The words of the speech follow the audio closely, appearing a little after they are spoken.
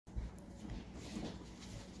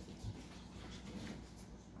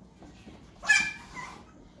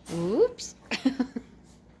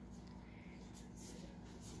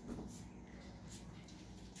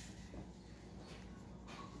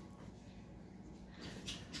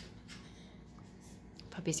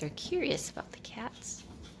Puppies are curious about the cats.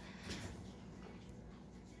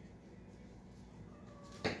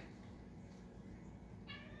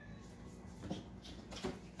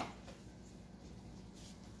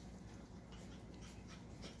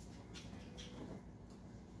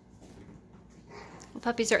 The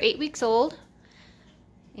puppies are 8 weeks old,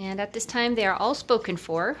 and at this time they are all spoken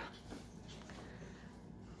for.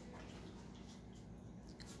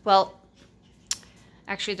 Well,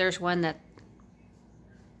 actually there's one that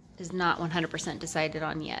is not 100% decided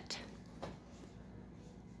on yet.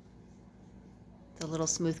 The little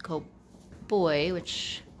smooth coat boy,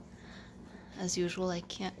 which as usual I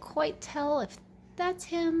can't quite tell if that's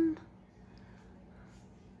him.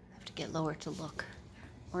 I have to get lower to look.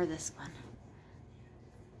 Or this one.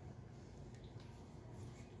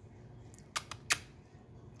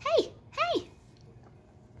 Hey! Hey!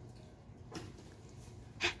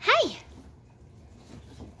 Hey!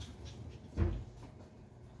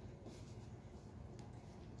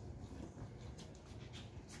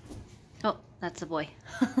 Oh, that's a boy.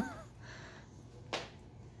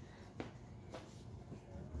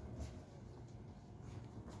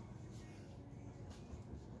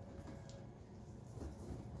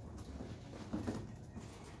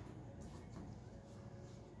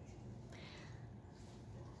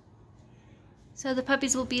 So the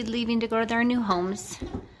puppies will be leaving to go to their new homes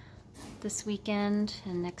this weekend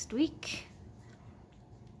and next week.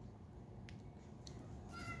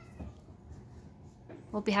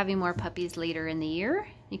 We'll be having more puppies later in the year.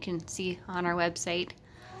 You can see on our website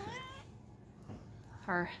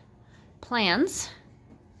our plans.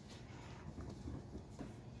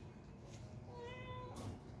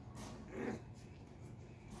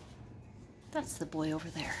 That's the boy over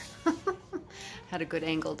there. Had a good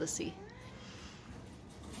angle to see.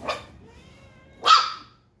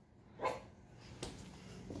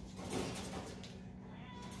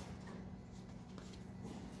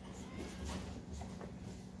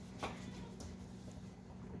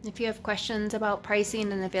 If you have questions about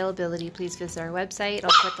pricing and availability, please visit our website.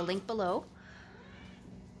 I'll put the link below.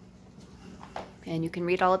 And you can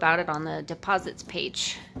read all about it on the deposits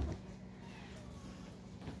page.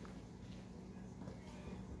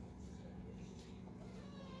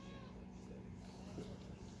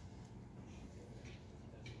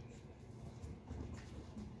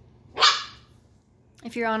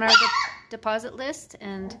 If you're on our deposit list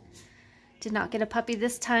and did not get a puppy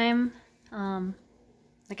this time,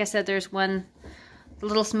 like I said, there's one, the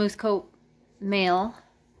little smooth coat male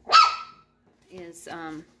is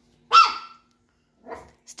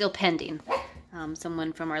still pending.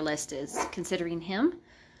 Someone from our list is considering him.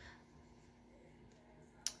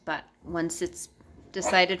 But once it's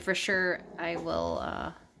decided for sure, I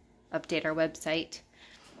will update our website.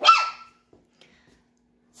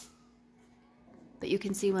 But you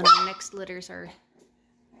can see when our next litters are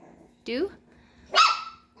due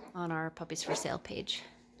on our Puppies for Sale page.